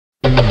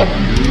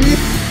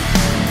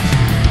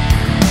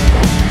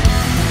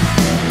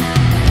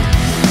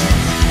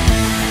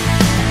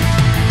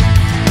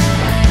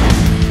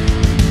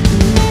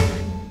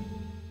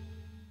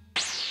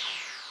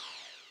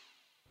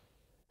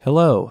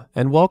Hello,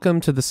 and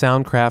welcome to the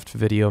Soundcraft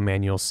video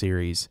manual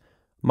series.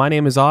 My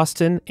name is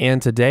Austin,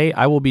 and today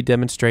I will be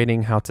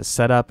demonstrating how to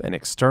set up an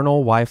external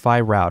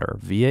Wi-Fi router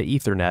via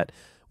Ethernet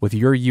with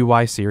your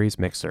UI series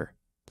mixer.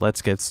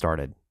 Let's get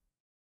started.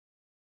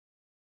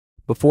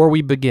 Before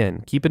we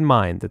begin, keep in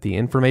mind that the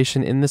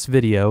information in this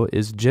video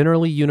is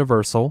generally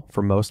universal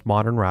for most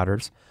modern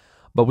routers,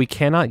 but we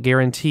cannot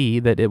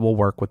guarantee that it will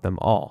work with them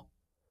all.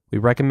 We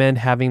recommend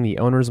having the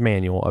owner's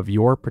manual of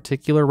your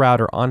particular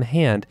router on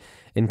hand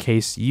in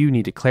case you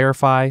need to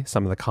clarify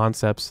some of the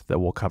concepts that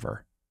we'll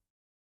cover.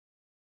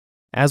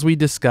 As we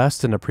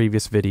discussed in a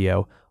previous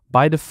video,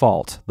 by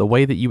default, the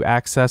way that you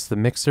access the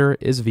mixer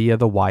is via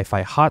the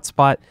Wi-Fi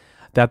hotspot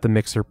that the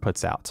mixer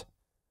puts out.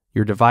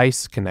 Your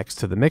device connects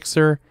to the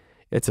mixer,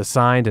 it's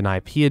assigned an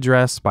IP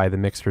address by the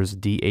mixer's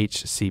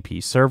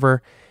DHCP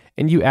server,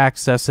 and you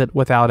access it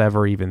without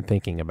ever even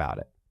thinking about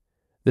it.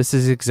 This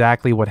is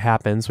exactly what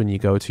happens when you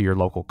go to your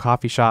local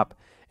coffee shop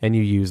and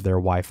you use their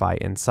Wi-Fi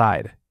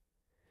inside.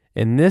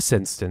 In this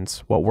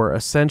instance, what we're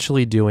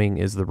essentially doing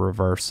is the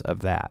reverse of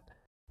that.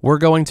 We're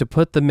going to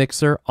put the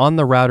mixer on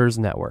the router's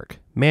network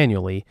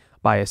manually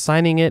by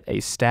assigning it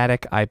a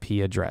static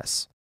IP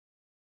address.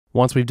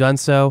 Once we've done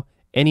so,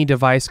 any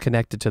device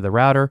connected to the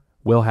router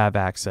will have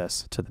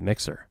access to the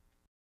mixer.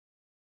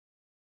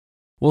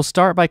 We'll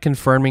start by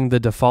confirming the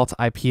default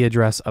IP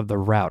address of the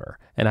router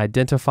and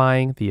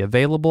identifying the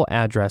available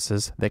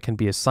addresses that can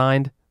be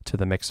assigned to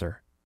the mixer.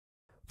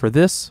 For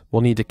this,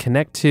 we'll need to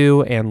connect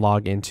to and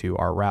log into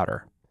our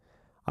router.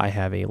 I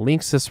have a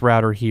Linksys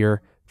router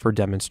here for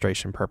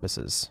demonstration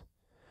purposes.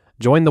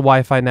 Join the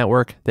Wi-Fi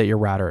network that your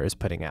router is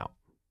putting out.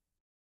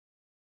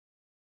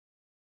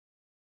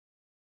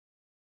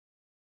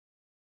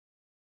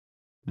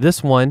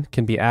 This one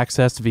can be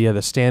accessed via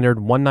the standard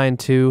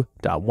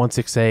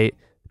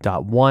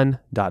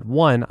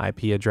 192.168.1.1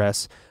 IP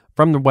address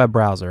from the web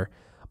browser,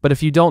 but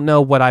if you don't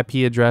know what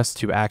IP address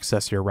to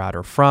access your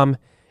router from,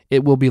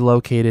 it will be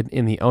located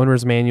in the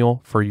owner's manual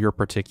for your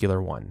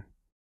particular one.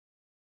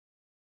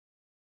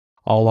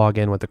 I'll log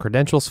in with the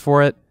credentials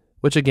for it,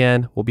 which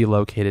again will be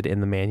located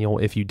in the manual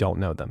if you don't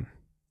know them.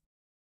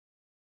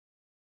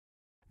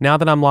 Now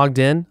that I'm logged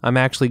in, I'm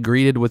actually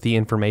greeted with the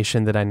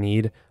information that I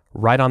need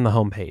right on the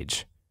home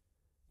page.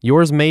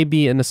 Yours may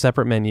be in a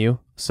separate menu,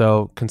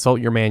 so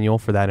consult your manual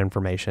for that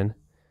information.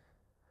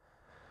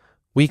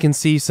 We can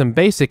see some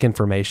basic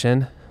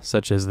information,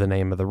 such as the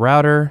name of the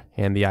router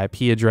and the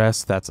IP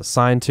address that's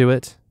assigned to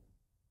it,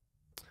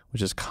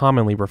 which is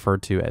commonly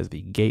referred to as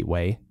the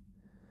gateway.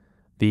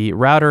 The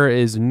router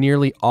is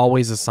nearly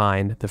always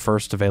assigned the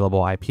first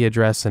available IP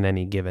address in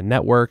any given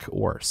network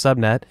or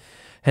subnet,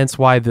 hence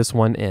why this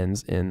one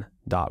ends in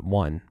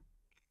 .1.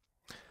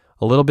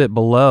 A little bit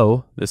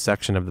below this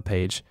section of the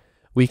page,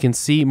 we can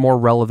see more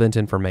relevant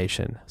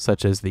information,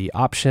 such as the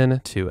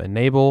option to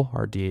enable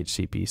our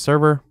DHCP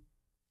server,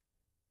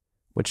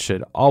 which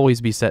should always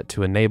be set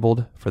to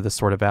enabled for this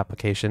sort of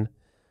application.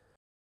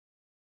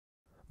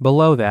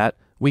 Below that,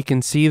 we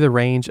can see the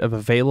range of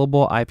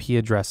available IP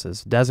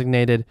addresses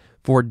designated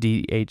for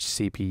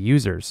DHCP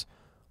users,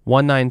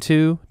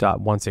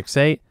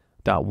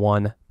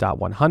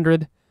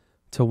 192.168.1.100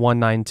 to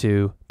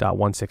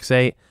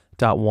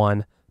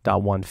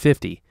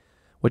 192.168.1.150,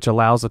 which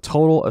allows a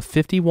total of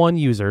 51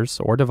 users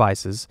or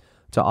devices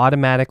to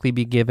automatically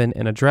be given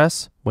an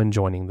address when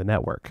joining the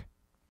network.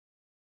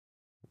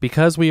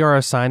 Because we are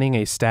assigning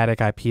a static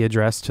IP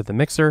address to the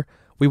mixer,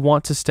 we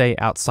want to stay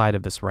outside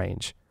of this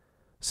range.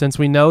 Since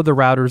we know the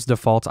router's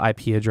default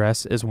IP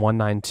address is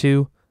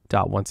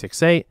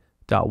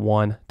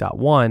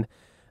 192.168.1.1,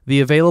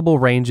 the available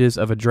ranges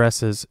of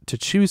addresses to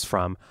choose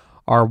from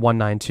are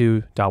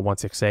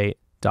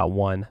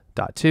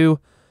 192.168.1.2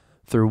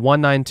 through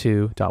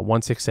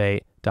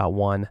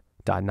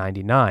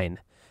 192.168.1.99,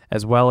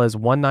 as well as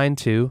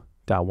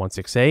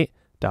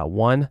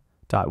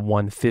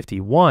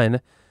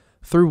 192.168.1.151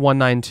 through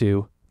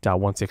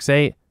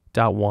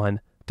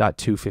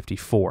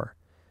 192.168.1.254.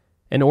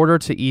 In order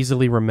to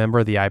easily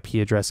remember the IP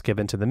address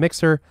given to the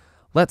mixer,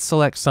 let's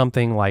select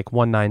something like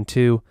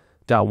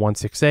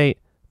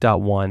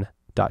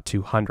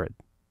 192.168.1.200.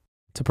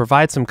 To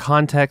provide some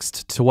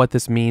context to what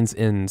this means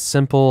in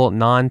simple,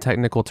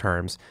 non-technical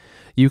terms,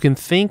 you can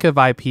think of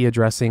IP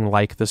addressing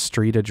like the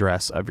street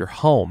address of your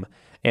home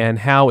and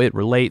how it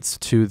relates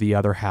to the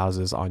other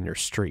houses on your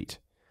street.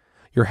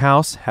 Your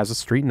house has a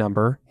street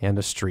number and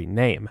a street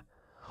name.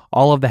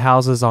 All of the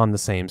houses on the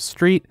same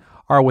street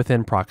are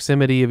within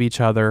proximity of each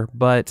other,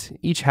 but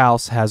each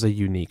house has a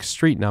unique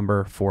street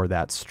number for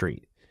that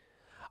street.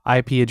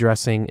 IP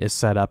addressing is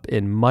set up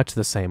in much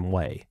the same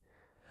way.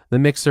 The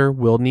mixer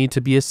will need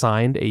to be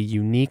assigned a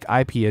unique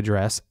IP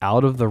address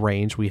out of the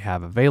range we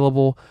have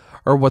available,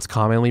 or what's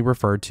commonly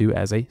referred to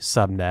as a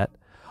subnet,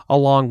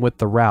 along with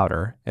the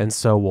router, and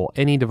so will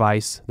any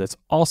device that's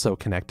also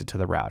connected to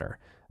the router,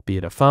 be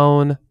it a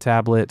phone,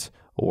 tablet,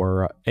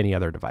 or any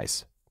other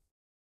device.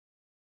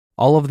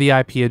 All of the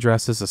IP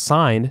addresses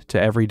assigned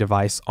to every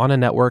device on a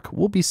network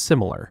will be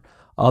similar,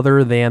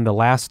 other than the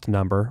last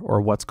number, or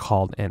what's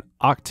called an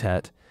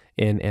octet,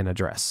 in an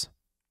address.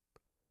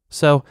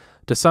 So,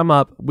 to sum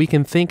up, we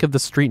can think of the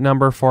street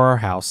number for our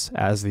house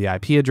as the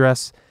IP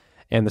address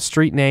and the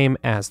street name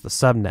as the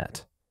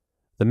subnet.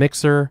 The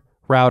mixer,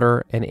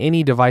 router, and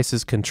any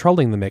devices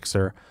controlling the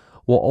mixer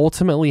will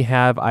ultimately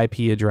have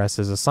IP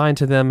addresses assigned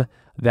to them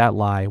that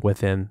lie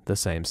within the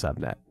same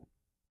subnet.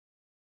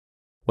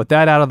 With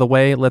that out of the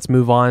way, let's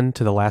move on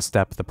to the last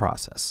step of the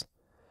process.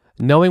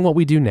 Knowing what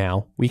we do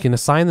now, we can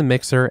assign the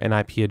mixer an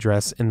IP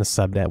address in the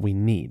subnet we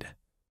need.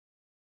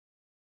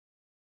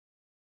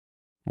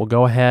 We'll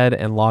go ahead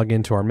and log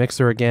into our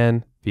mixer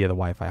again via the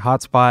Wi-Fi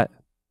hotspot.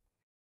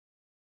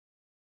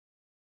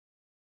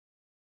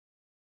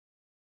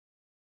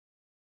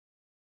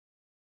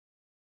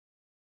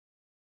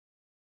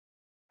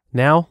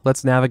 Now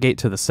let's navigate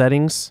to the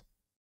settings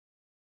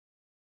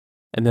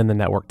and then the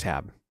network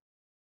tab.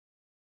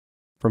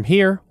 From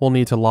here, we'll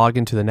need to log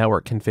into the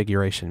network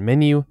configuration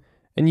menu,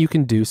 and you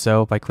can do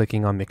so by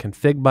clicking on the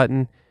config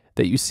button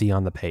that you see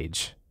on the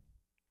page.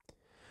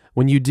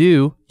 When you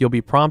do, you'll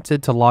be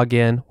prompted to log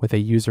in with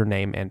a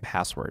username and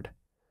password.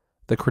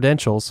 The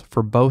credentials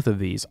for both of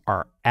these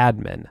are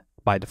admin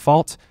by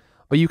default,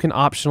 but you can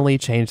optionally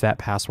change that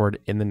password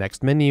in the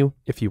next menu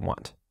if you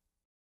want.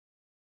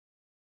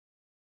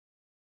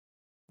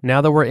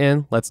 Now that we're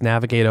in, let's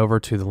navigate over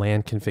to the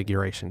LAN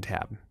configuration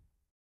tab.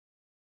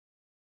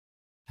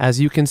 As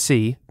you can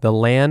see, the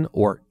LAN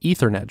or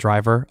Ethernet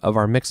driver of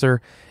our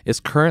mixer is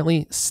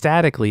currently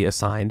statically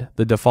assigned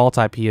the default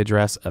IP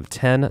address of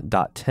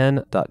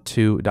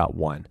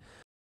 10.10.2.1.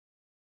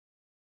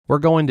 We're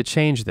going to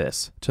change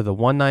this to the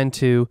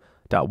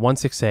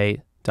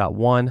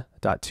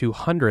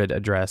 192.168.1.200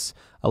 address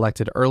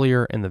elected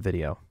earlier in the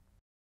video.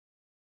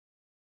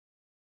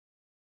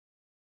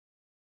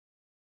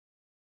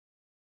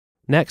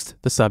 Next,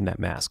 the subnet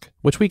mask,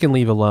 which we can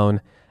leave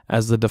alone,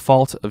 as the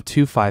default of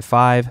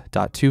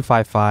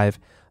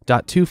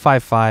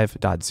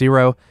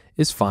 255.255.255.0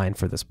 is fine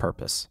for this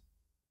purpose.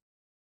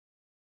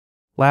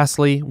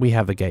 Lastly, we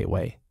have the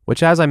gateway,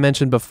 which, as I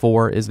mentioned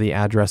before, is the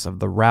address of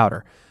the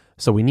router,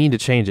 so we need to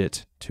change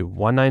it to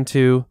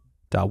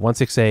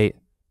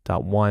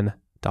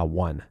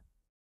 192.168.1.1.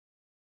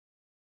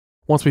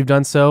 Once we've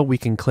done so, we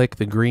can click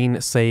the green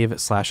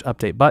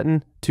Save/Update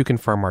button to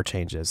confirm our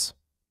changes.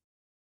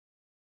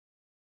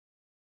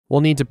 We'll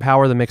need to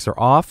power the mixer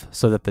off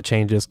so that the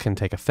changes can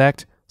take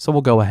effect, so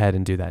we'll go ahead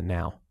and do that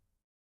now.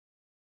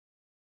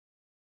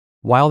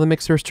 While the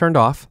mixer is turned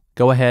off,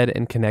 go ahead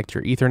and connect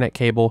your Ethernet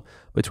cable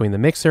between the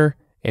mixer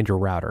and your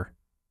router.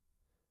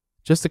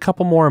 Just a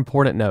couple more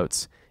important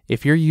notes.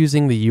 If you're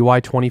using the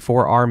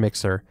UI24R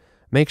mixer,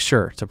 make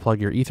sure to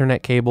plug your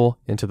Ethernet cable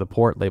into the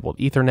port labeled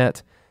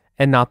Ethernet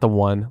and not the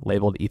one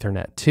labeled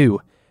Ethernet 2,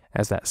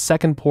 as that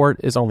second port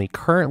is only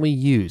currently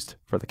used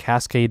for the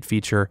Cascade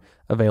feature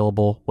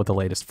available with the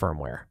latest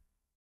firmware.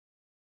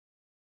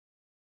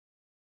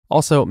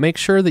 Also, make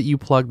sure that you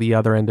plug the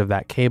other end of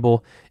that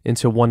cable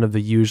into one of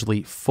the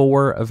usually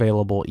 4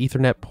 available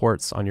Ethernet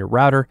ports on your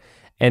router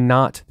and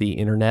not the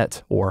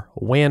Internet or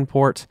WAN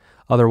port,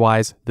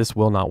 otherwise this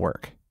will not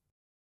work.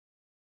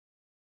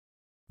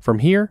 From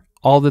here,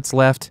 all that's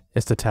left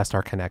is to test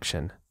our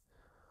connection.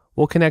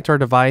 We'll connect our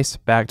device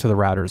back to the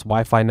router's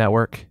Wi-Fi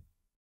network.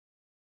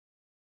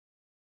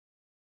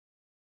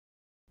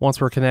 Once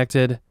we're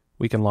connected,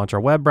 we can launch our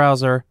web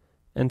browser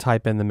and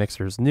type in the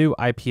mixer's new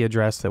IP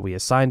address that we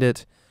assigned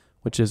it,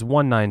 which is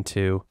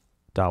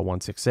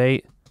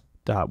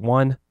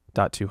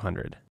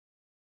 192.168.1.200.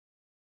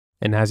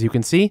 And as you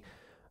can see,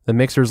 the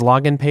mixer's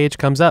login page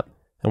comes up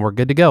and we're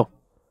good to go.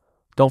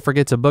 Don't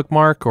forget to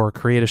bookmark or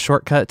create a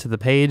shortcut to the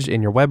page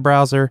in your web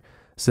browser,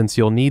 since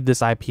you'll need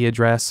this IP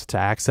address to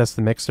access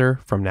the mixer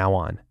from now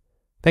on.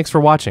 Thanks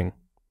for watching.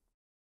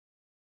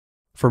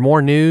 For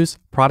more news,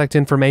 product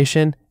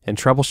information, and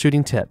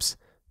troubleshooting tips,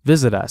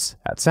 visit us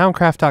at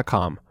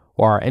soundcraft.com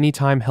or our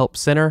Anytime Help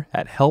Center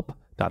at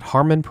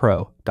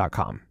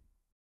help.harmonpro.com.